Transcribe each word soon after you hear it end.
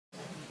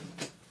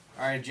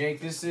All right, Jake,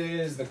 this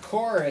is the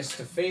chorus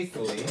to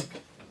Faithfully.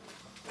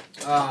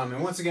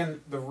 And once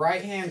again, the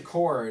right-hand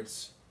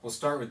chords will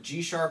start with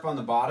G sharp on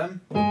the bottom.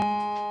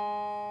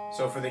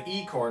 So for the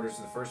E chord, which is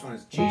the first one,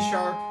 is G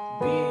sharp,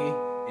 B,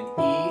 and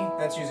E.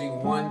 That's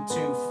using 1,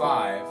 2,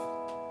 5.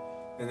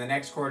 Then the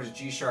next chord is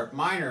G sharp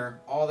minor.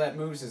 All that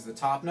moves is the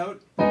top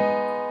note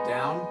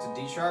down to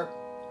D sharp.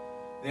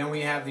 Then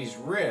we have these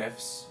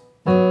riffs.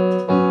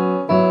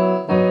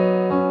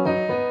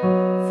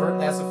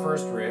 That's the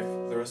first riff.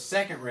 The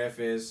second riff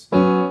is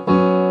more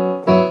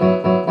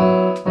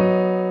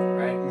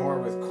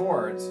with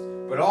chords,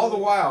 but all the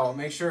while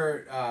make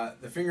sure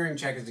the fingering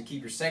check is to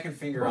keep your second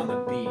finger on the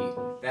B.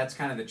 That's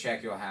kind of the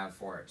check you'll have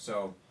for it.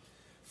 So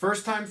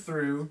first time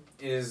through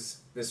is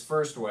this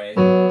first way.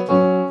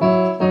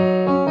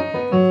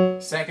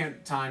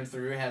 Second time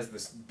through has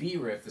this B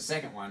riff, the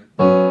second one.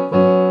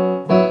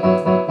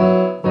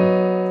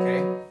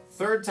 Okay.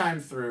 Third time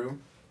through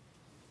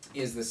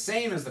is the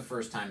same as the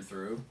first time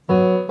through.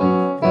 Okay.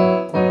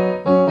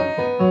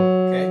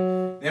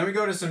 Then we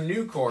go to some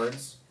new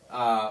chords.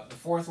 The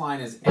fourth line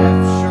is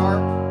F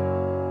sharp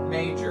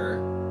major,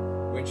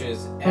 which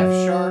is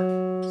F sharp,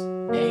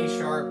 A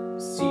sharp,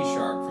 C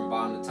sharp from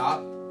bottom to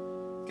top.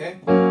 Okay.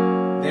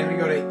 Then we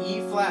go to E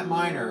flat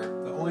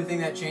minor. The only thing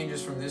that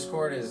changes from this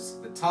chord is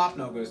the top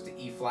note goes to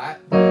E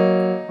flat.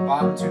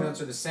 Bottom two notes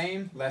are the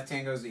same. Left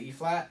hand goes to E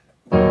flat.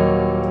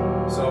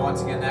 So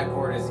once again, that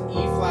chord is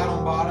E flat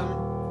on bottom,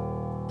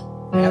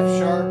 F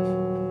sharp,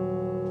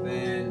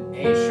 then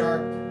A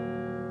sharp,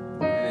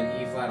 and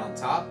then E flat on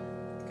top.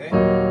 Okay?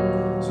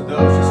 So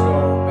those just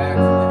go back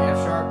from the F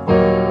sharp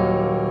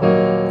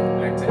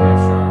back to F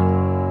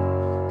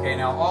sharp. Okay,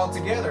 now all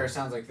together it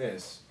sounds like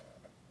this.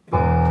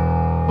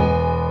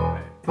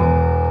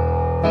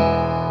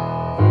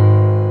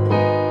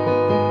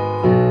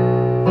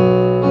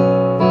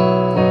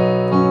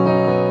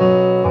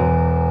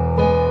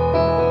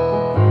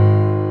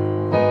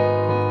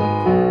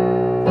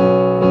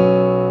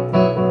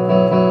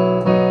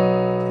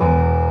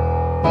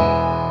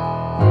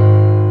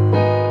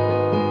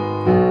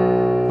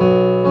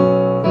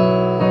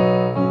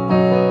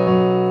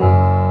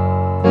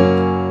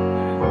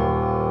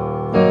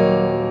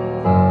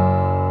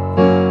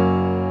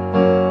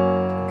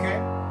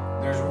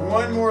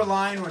 One more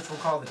line, which we'll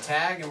call the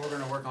tag, and we're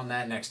going to work on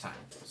that next time.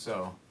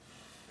 So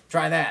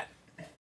try that.